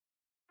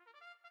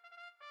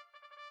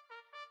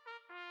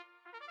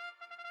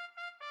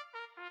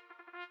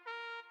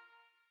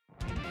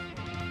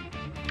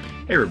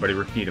Hey everybody,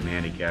 Rick Needham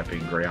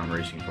handicapping Greyhound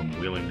Racing from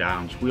Wheeling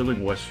Downs,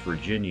 Wheeling, West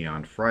Virginia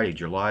on Friday,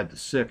 July the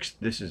 6th.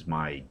 This is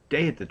my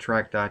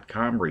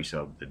dayatthetrack.com race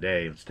of the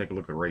day. Let's take a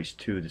look at race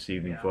 2 this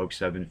evening, folks,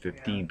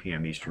 7:15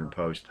 p.m. Eastern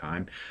Post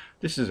Time.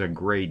 This is a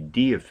grade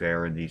D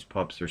affair, and these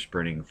pups are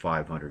sprinting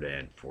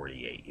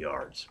 548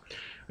 yards.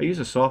 I use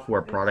a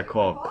software product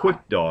called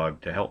Quick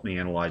Dog to help me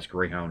analyze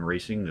greyhound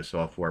racing. The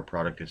software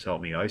product has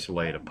helped me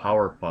isolate a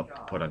power pup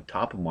to put on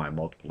top of my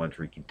multiple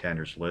entry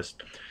contenders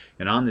list.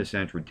 And on this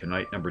entry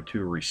tonight, number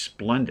 2,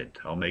 Resplendent,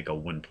 I'll make a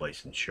win,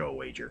 place, and show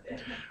wager. I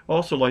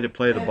also like to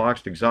play the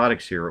boxed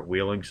exotics here at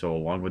Wheeling, so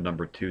along with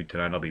number 2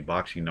 tonight, I'll be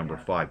boxing number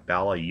 5,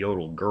 Bala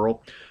Yodel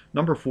Girl,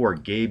 number 4,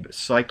 Gabe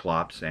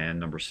Cyclops, and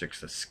number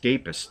 6,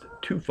 Escapist,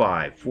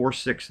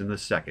 2546 in the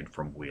second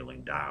from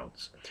Wheeling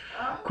Downs.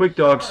 Quick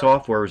Dog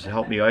software has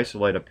helped me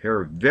isolate a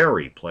pair of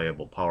very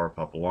playable power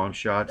pup long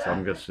shots.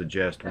 I'm going to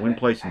suggest win,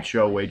 place, and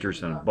show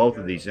wagers on both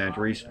of these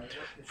entries.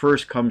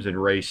 First comes in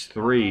race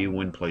 3,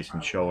 win, place,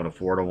 and show on a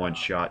 4-to-1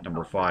 shot,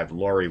 number 5,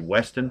 Laurie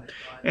Weston.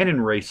 And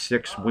in race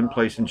 6, win,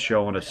 place, and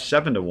show on a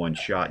 7-to-1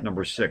 shot,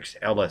 number 6,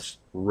 Ellis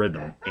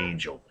Rhythm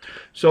Angel.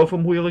 So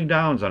from Wheeling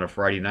Downs on a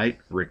Friday night,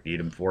 Rick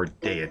Needham for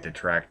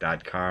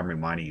dayatthetrack.com,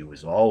 reminding you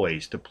as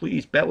always to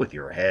please bet with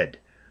your head,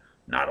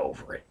 not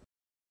over it.